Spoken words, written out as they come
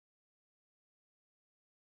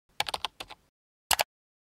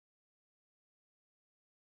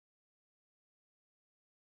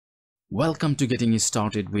Welcome to Getting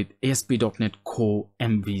Started with ASP.NET Core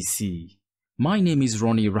MVC. My name is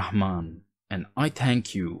Ronnie Rahman, and I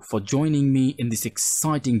thank you for joining me in this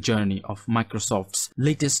exciting journey of Microsoft's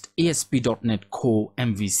latest ASP.NET Core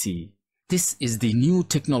MVC. This is the new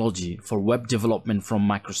technology for web development from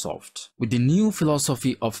Microsoft, with the new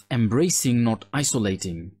philosophy of embracing, not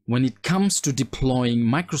isolating, when it comes to deploying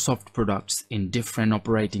Microsoft products in different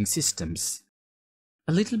operating systems.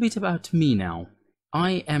 A little bit about me now.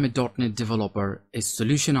 I am a .NET developer, a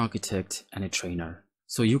solution architect, and a trainer.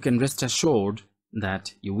 So you can rest assured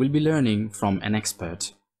that you will be learning from an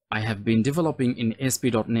expert. I have been developing in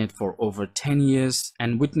ASP.NET for over 10 years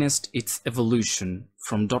and witnessed its evolution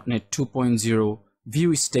from .NET 2.0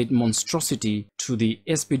 view state monstrosity to the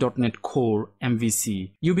ASP.NET Core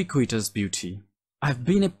MVC ubiquitous beauty. I've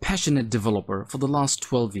been a passionate developer for the last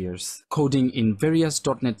 12 years, coding in various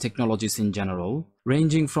 .NET technologies in general,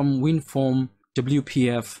 ranging from WinForm,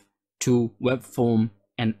 WPF to WebForm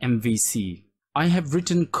and MVC. I have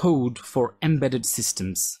written code for embedded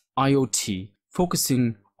systems, IoT,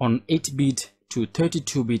 focusing on 8-bit to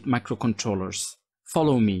 32-bit microcontrollers.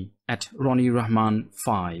 Follow me at Ronnie Rahman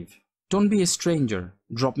 5. Don't be a stranger.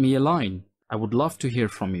 Drop me a line. I would love to hear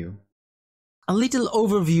from you. A little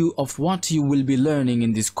overview of what you will be learning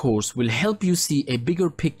in this course will help you see a bigger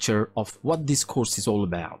picture of what this course is all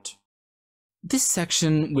about. This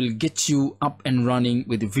section will get you up and running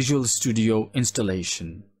with the Visual Studio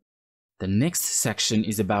installation. The next section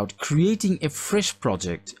is about creating a fresh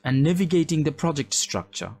project and navigating the project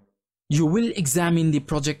structure. You will examine the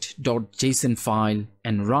project.json file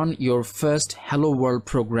and run your first Hello World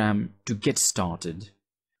program to get started.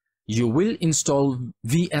 You will install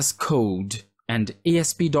VS Code and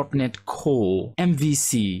ASP.NET Core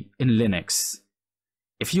MVC in Linux.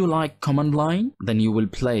 If you like command line, then you will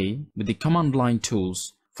play with the command line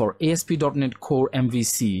tools for ASP.NET Core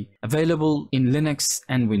MVC available in Linux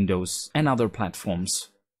and Windows and other platforms.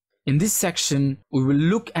 In this section, we will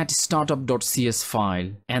look at startup.cs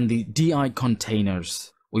file and the DI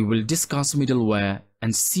containers. We will discuss middleware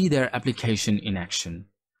and see their application in action.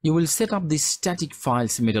 You will set up the static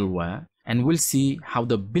files middleware and we'll see how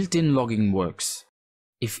the built-in logging works.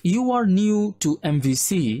 If you are new to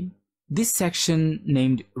MVC, this section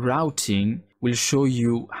named Routing will show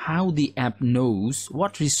you how the app knows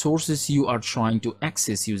what resources you are trying to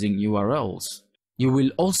access using URLs. You will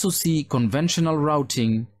also see conventional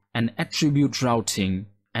routing and attribute routing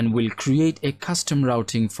and will create a custom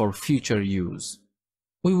routing for future use.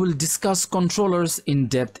 We will discuss controllers in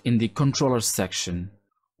depth in the controllers section.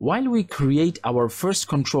 While we create our first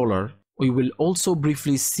controller, we will also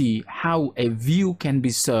briefly see how a view can be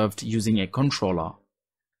served using a controller.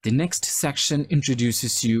 The next section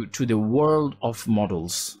introduces you to the world of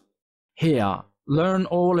models. Here, learn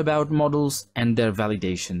all about models and their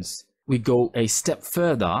validations. We go a step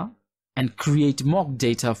further and create mock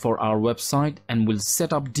data for our website and will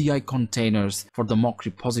set up DI containers for the mock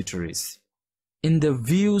repositories. In the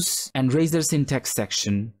views and Razor syntax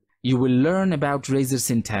section, you will learn about Razor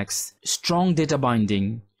syntax, strong data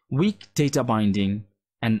binding, weak data binding,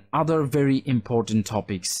 and other very important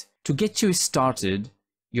topics to get you started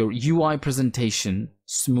your UI presentation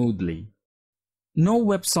smoothly. No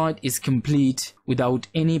website is complete without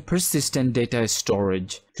any persistent data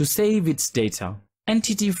storage to save its data.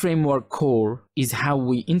 Entity Framework Core is how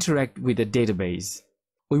we interact with a database.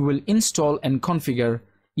 We will install and configure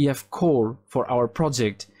EF Core for our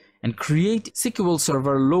project and create SQL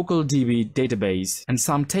Server local DB database and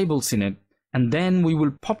some tables in it, and then we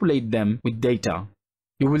will populate them with data.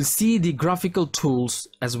 You will see the graphical tools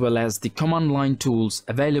as well as the command line tools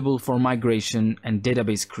available for migration and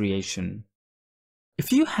database creation.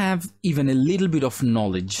 If you have even a little bit of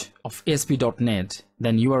knowledge of ASP.NET,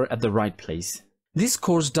 then you are at the right place. This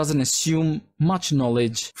course doesn't assume much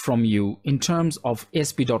knowledge from you in terms of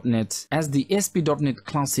ASP.NET, as the ASP.NET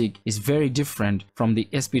Classic is very different from the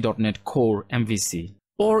ASP.NET Core MVC.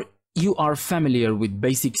 Or you are familiar with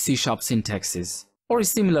basic C# syntaxes or a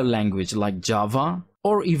similar language like Java,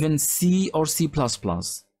 or even C or C++,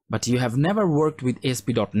 but you have never worked with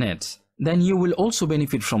ASP.NET, then you will also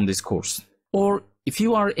benefit from this course. Or if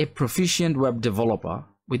you are a proficient web developer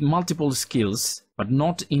with multiple skills but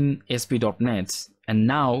not in ASP.NET, and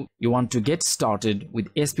now you want to get started with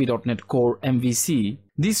ASP.NET Core MVC,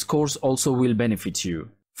 this course also will benefit you.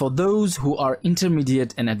 For those who are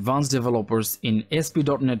intermediate and advanced developers in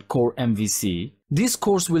ASP.NET Core MVC, this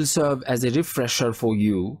course will serve as a refresher for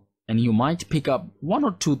you, and you might pick up one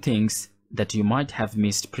or two things that you might have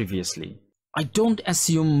missed previously. I don't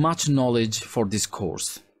assume much knowledge for this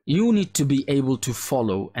course. You need to be able to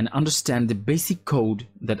follow and understand the basic code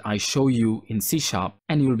that I show you in C#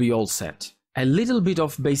 and you'll be all set. A little bit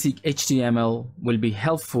of basic HTML will be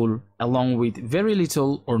helpful along with very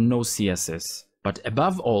little or no CSS. But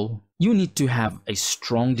above all, you need to have a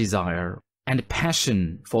strong desire and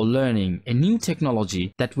passion for learning a new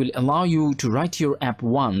technology that will allow you to write your app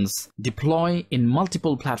once, deploy in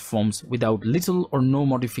multiple platforms without little or no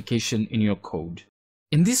modification in your code.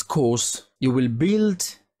 In this course, you will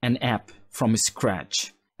build an app from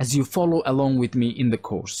scratch as you follow along with me in the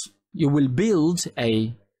course. You will build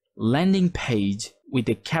a landing page with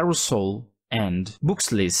a carousel and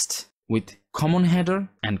books list with common header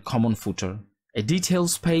and common footer, a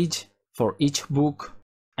details page for each book,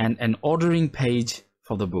 and an ordering page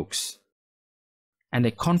for the books, and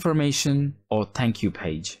a confirmation or thank you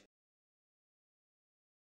page.